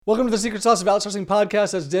Welcome to the Secret Sauce of Outsourcing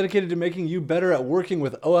podcast that's dedicated to making you better at working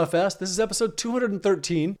with OFS. This is episode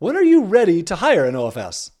 213. When are you ready to hire an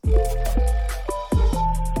OFS?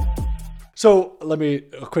 So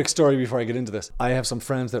a quick story before I get into this. I have some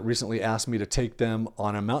friends that recently asked me to take them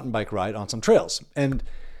on a mountain bike ride on some trails. And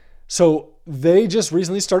so they just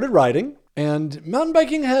recently started riding, and mountain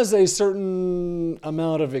biking has a certain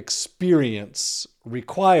amount of experience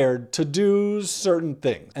required to do certain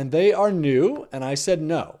things. And they are new, and I said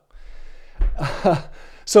no.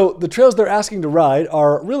 So the trails they're asking to ride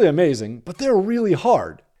are really amazing, but they're really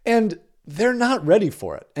hard. And they're not ready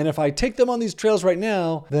for it. And if I take them on these trails right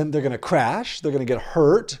now, then they're going to crash, they're going to get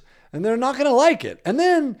hurt, and they're not going to like it. And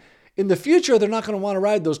then in the future, they're not going to want to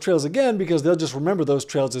ride those trails again because they'll just remember those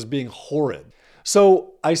trails as being horrid.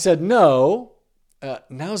 So I said, no,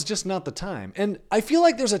 now's just not the time. And I feel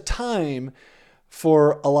like there's a time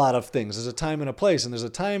for a lot of things. There's a time and a place, and there's a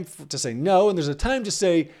time to say no, and there's a time to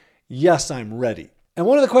say, yes, I'm ready. And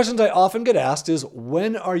one of the questions I often get asked is,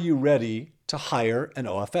 when are you ready to hire an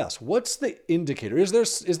OFS? What's the indicator? Is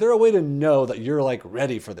there a way to know that you're like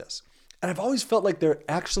ready for this? And I've always felt like there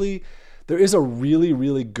is a really,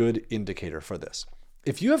 really good indicator for this.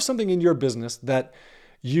 If you have something in your business that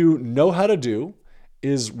you know how to do,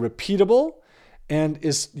 is repeatable, and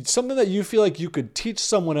is something that you feel like you could teach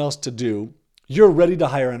someone else to do, you're ready to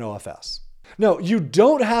hire an OFS. Now, you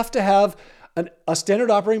don't have to have a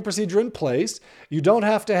standard operating procedure in place. You don't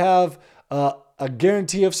have to have a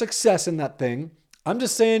guarantee of success in that thing. I'm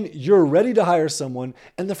just saying you're ready to hire someone.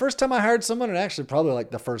 And the first time I hired someone, and actually probably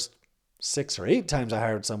like the first 6 or 8 times I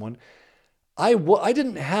hired someone, I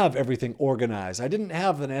didn't have everything organized. I didn't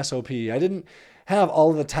have an SOP. I didn't have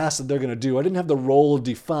all of the tasks that they're going to do. I didn't have the role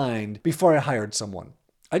defined before I hired someone.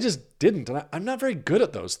 I just didn't. And I'm not very good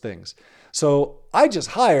at those things. So I just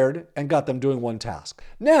hired and got them doing one task.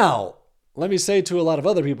 Now, let me say to a lot of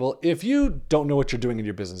other people, if you don't know what you're doing in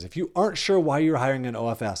your business, if you aren't sure why you're hiring an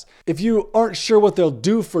OFS, if you aren't sure what they'll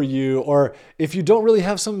do for you, or if you don't really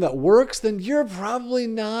have something that works, then you're probably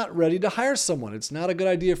not ready to hire someone. It's not a good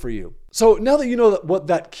idea for you. So now that you know what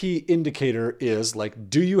that key indicator is, like,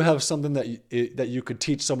 do you have something that you could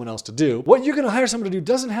teach someone else to do? What you're going to hire someone to do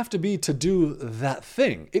doesn't have to be to do that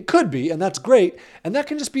thing. It could be, and that's great. And that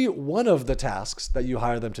can just be one of the tasks that you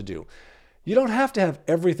hire them to do. You don't have to have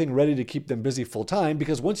everything ready to keep them busy full time,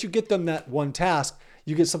 because once you get them that one task,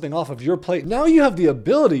 you get something off of your plate. Now you have the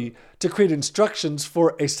ability to create instructions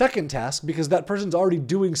for a second task because that person's already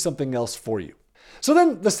doing something else for you. So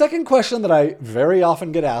then the second question that I very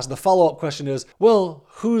often get asked, the follow-up question is, well,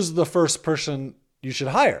 who's the first person you should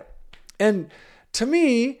hire? And to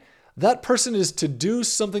me, that person is to do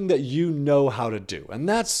something that you know how to do. And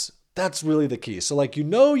that's really the key. So like,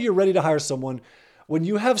 you're ready to hire someone when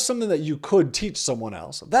you have something that you could teach someone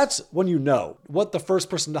else. That's when you know what the first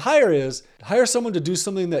person to hire is. Hire someone to do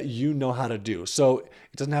something that you know how to do. So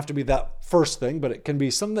it doesn't have to be that first thing, but it can be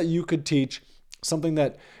something that you could teach, something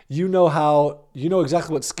that you know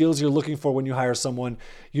exactly what skills you're looking for when you hire someone.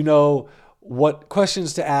 You know what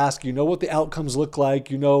questions to ask. You know what the outcomes look like.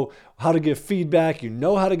 You know how to give feedback. You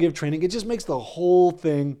know how to give training. It just makes the whole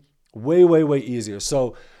thing way, way, way easier.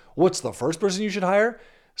 So what's the first person you should hire?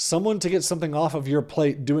 Someone to get something off of your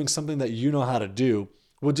plate doing something that you know how to do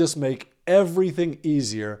will just make everything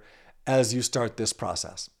easier as you start this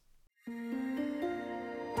process.